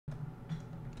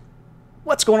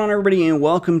What's going on, everybody, and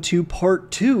welcome to part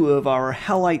 2 of our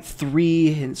Halite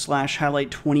 3 and /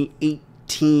 Halite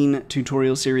 2018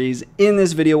 tutorial series. In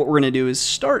this video, what we're going to do is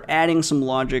start adding some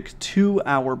logic to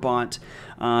our bot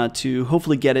to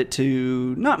hopefully get it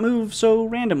to not move so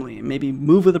randomly, maybe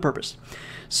move with a purpose.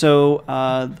 So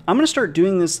I'm going to start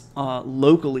doing this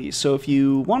locally. So if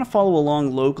you want to follow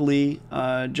along locally,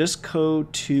 just go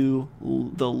to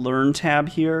the Learn tab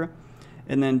here,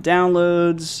 and then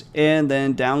downloads, and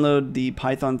then download the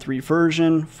Python 3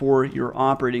 version for your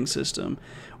operating system.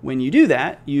 When you do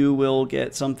that, you will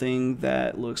get something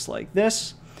that looks like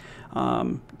this.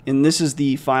 And this is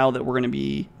the file that we're going to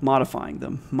be modifying, the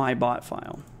mybot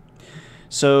file.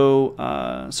 So,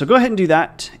 go ahead and do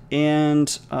that,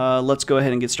 and let's go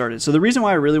ahead and get started. So the reason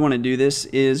why I really want to do this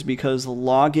is because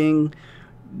logging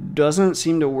doesn't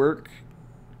seem to work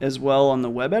as well on the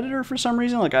web editor for some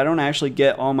reason. Like, I don't actually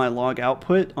get all my log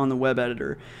output on the web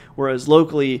editor, whereas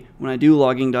locally when I do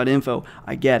logging.info,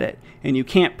 I get it. And you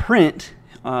can't print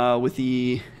with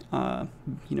the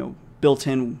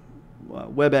built-in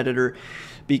web editor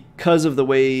because of the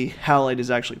way Halite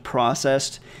is actually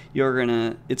processed.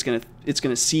 It's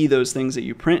gonna see those things that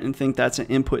you print and think that's an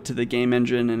input to the game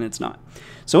engine, and it's not.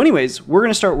 So anyways, we're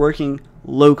gonna start working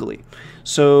locally.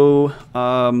 So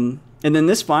and then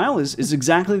this file is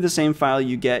exactly the same file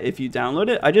you get if you download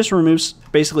it. I just removed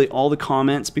basically all the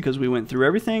comments because we went through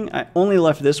everything. I only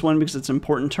left this one because it's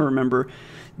important to remember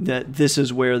that this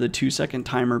is where the 2-second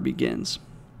timer begins.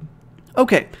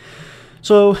 Okay,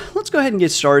 so let's go ahead and get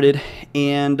started.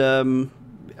 And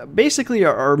basically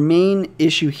our main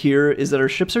issue here is that our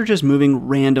ships are just moving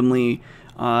randomly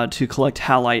to collect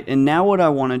Halite. And now what I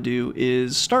want to do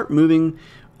is start moving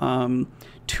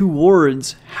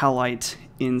towards Halite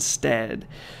instead.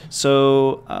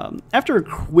 So after a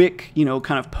quick,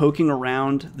 kind of poking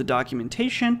around the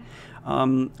documentation,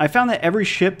 I found that every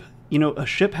ship, a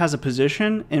ship has a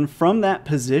position, and from that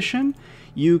position,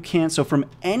 you can, so from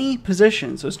any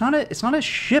position, so it's not a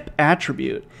ship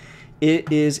attribute,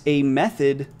 it is a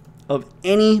method of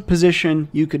any position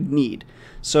you could need.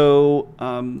 So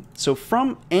so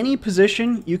from any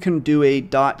position, you can do a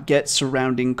 .get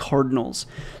surrounding cardinals.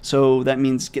 So that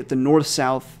means get the north,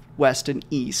 south, west, and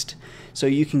east. So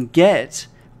you can get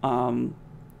the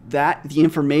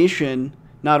information,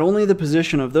 not only the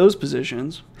position of those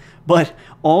positions, but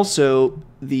also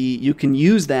you can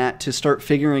use that to start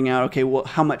figuring out, okay, well,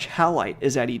 how much Halite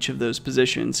is at each of those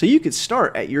positions. So you could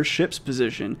start at your ship's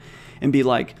position and be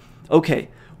like, okay,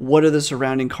 what are the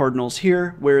surrounding cardinals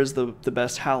here? Where is the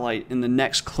best Halite in the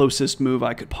next closest move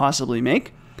I could possibly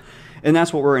make? And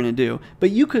that's what we're going to do. But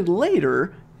you could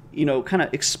later, kind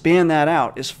of expand that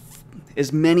out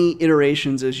as many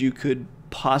iterations as you could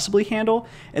possibly handle,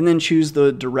 and then choose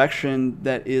the direction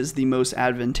that is the most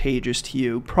advantageous to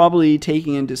you, probably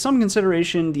taking into some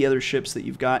consideration the other ships that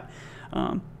you've got.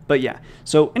 But yeah,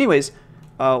 so anyways,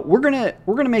 we're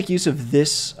gonna make use of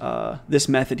this this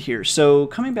method here. So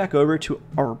coming back over to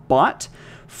our bot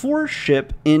for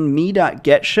ship in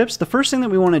me.getShips, the first thing that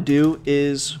we want to do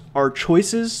is our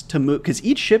choices to move, because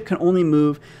each ship can only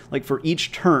move, like for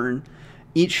each turn,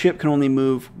 each ship can only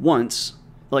move once,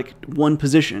 like one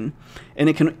position, and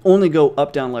it can only go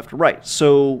up, down, left, right.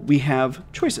 So we have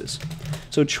choices.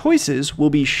 So choices will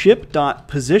be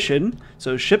ship.position.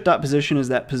 So ship.position is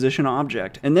that position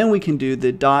object, and then we can do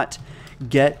the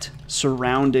 .get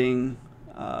surrounding,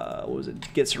 what was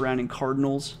it? Get surrounding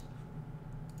cardinals.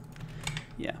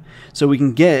 Yeah. So we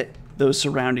can get those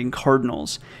surrounding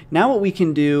cardinals. Now what we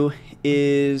can do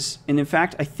is, and in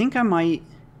fact, I think I might.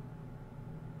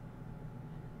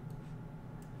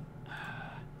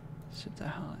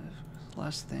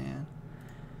 Less than.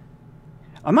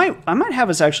 I might have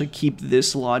us actually keep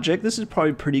this logic. This is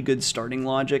probably pretty good starting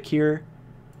logic here.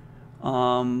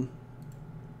 But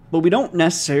we don't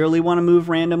necessarily want to move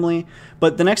randomly.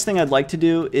 But the next thing I'd like to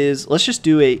do is, let's just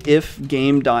do a if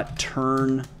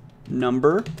game.turn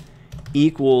number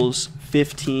equals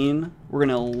 15. We're going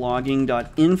to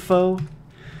logging.info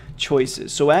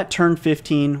choices. So at turn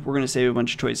 15, we're going to save a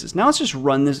bunch of choices. Now let's just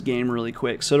run this game really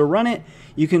quick. So to run it,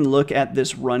 you can look at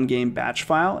this run game batch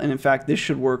file. And in fact, this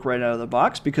should work right out of the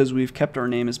box because we've kept our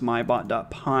name as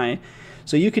mybot.py.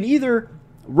 So you could either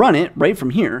run it right from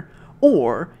here,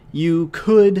 or you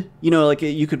could,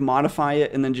 you could modify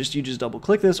it and then you just double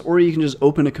click this, or you can just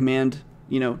open a command,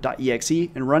 .exe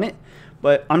and run it.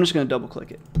 But I'm just going to double click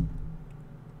it.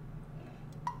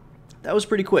 That was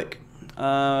pretty quick.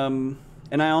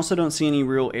 And I also don't see any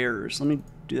real errors. Let me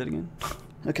do that again.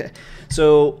 Okay,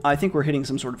 so I think we're hitting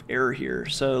some sort of error here.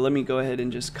 So let me go ahead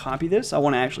and just copy this. I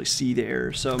want to actually see the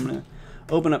error. So I'm going to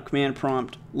open up command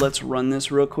prompt. Let's run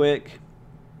this real quick.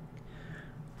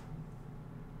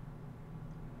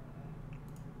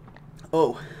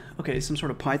 Oh, okay, some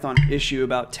sort of Python issue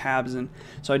about tabs, and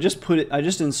so I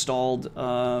just installed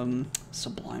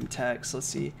Sublime Text. Let's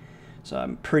see. So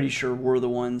I'm pretty sure we're the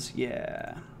ones.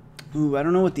 Yeah. Ooh, I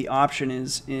don't know what the option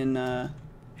is in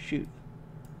shoot.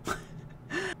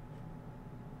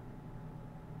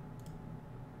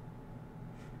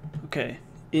 Okay,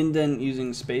 indent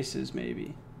using spaces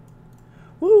maybe.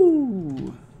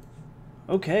 Woo!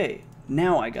 Okay,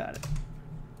 now I got it.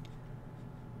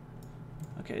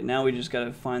 Okay, now we just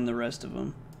gotta find the rest of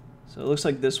them. So it looks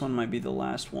like this one might be the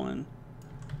last one.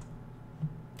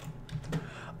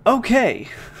 Okay!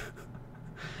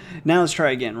 Now let's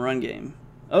try again, run game.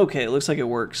 Okay, it looks like it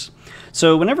works.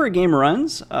 So whenever a game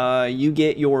runs, you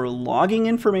get your logging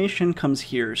information comes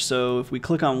here. So if we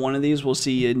click on one of these, we'll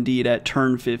see indeed at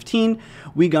turn 15,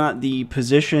 we got the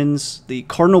positions, the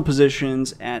cardinal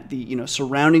positions at the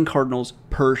surrounding cardinals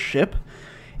per ship.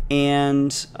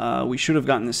 And we should have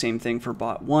gotten the same thing for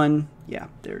bot 1. Yeah,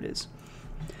 there it is.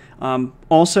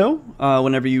 Also,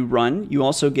 whenever you run, you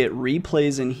also get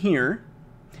replays in here.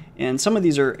 And some of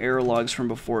these are error logs from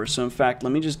before. So in fact,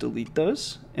 let me just delete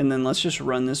those. And then let's just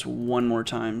run this one more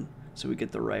time so we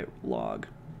get the right log.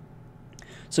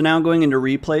 So now going into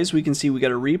replays, we can see we got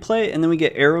a replay and then we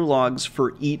get error logs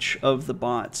for each of the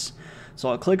bots. So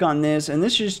I'll click on this, and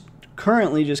this just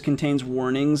currently just contains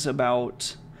warnings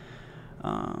about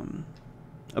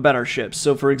our ships.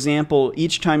 So for example,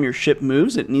 each time your ship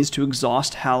moves, it needs to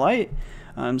exhaust halite.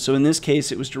 So in this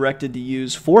case, it was directed to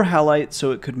use 4 halite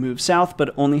so it could move south, but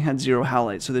it only had 0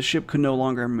 halite, so the ship could no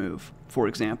longer move, for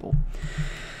example.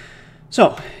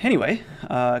 So anyway,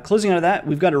 closing out of that,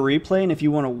 we've got a replay, and if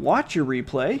you want to watch your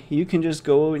replay, you can just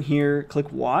go in here,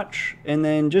 click watch, and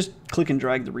then just click and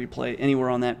drag the replay anywhere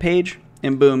on that page,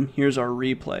 and boom, here's our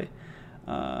replay.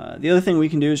 The other thing we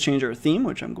can do is change our theme,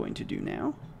 which I'm going to do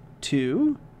now,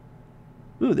 to,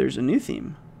 ooh, there's a new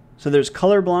theme. So there's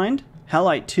Colorblind,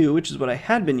 Halite 2, which is what I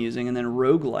had been using, and then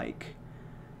Roguelike.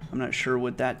 I'm not sure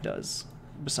what that does,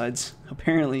 besides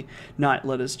apparently not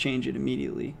let us change it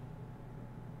immediately.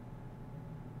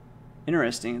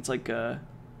 Interesting. It's like,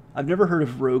 I've never heard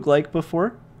of Roguelike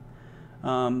before,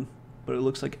 but it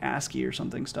looks like ASCII or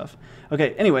something stuff.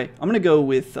 Okay, anyway, I'm going to go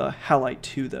with Halite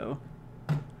 2, though.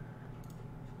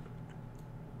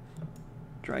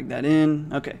 Drag that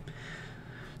in. Okay.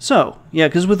 So, yeah,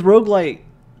 because with roguelike,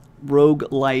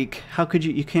 how could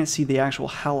you can't see the actual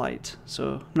halite,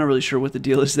 so I'm not really sure what the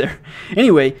deal is there.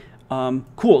 Anyway,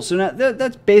 cool. So now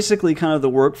that's basically kind of the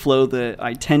workflow that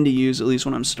I tend to use, at least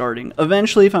when I'm starting.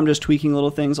 Eventually, if I'm just tweaking little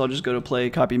things, I'll just go to play,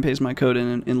 copy and paste my code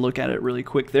and look at it really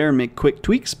quick there and make quick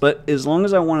tweaks. But as long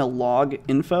as I want to log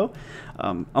info,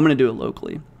 I'm going to do it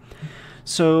locally.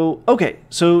 So, okay,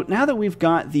 so now that we've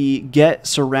got the get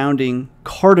surrounding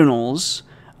cardinals,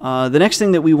 the next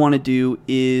thing that we want to do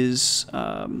is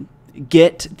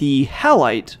get the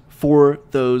halite for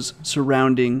those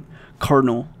surrounding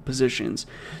cardinal positions.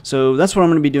 So that's what I'm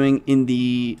going to be doing in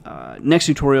the next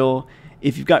tutorial.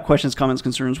 If you've got questions, comments,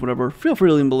 concerns, whatever, feel free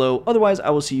to leave them below. Otherwise,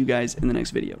 I will see you guys in the next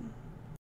video.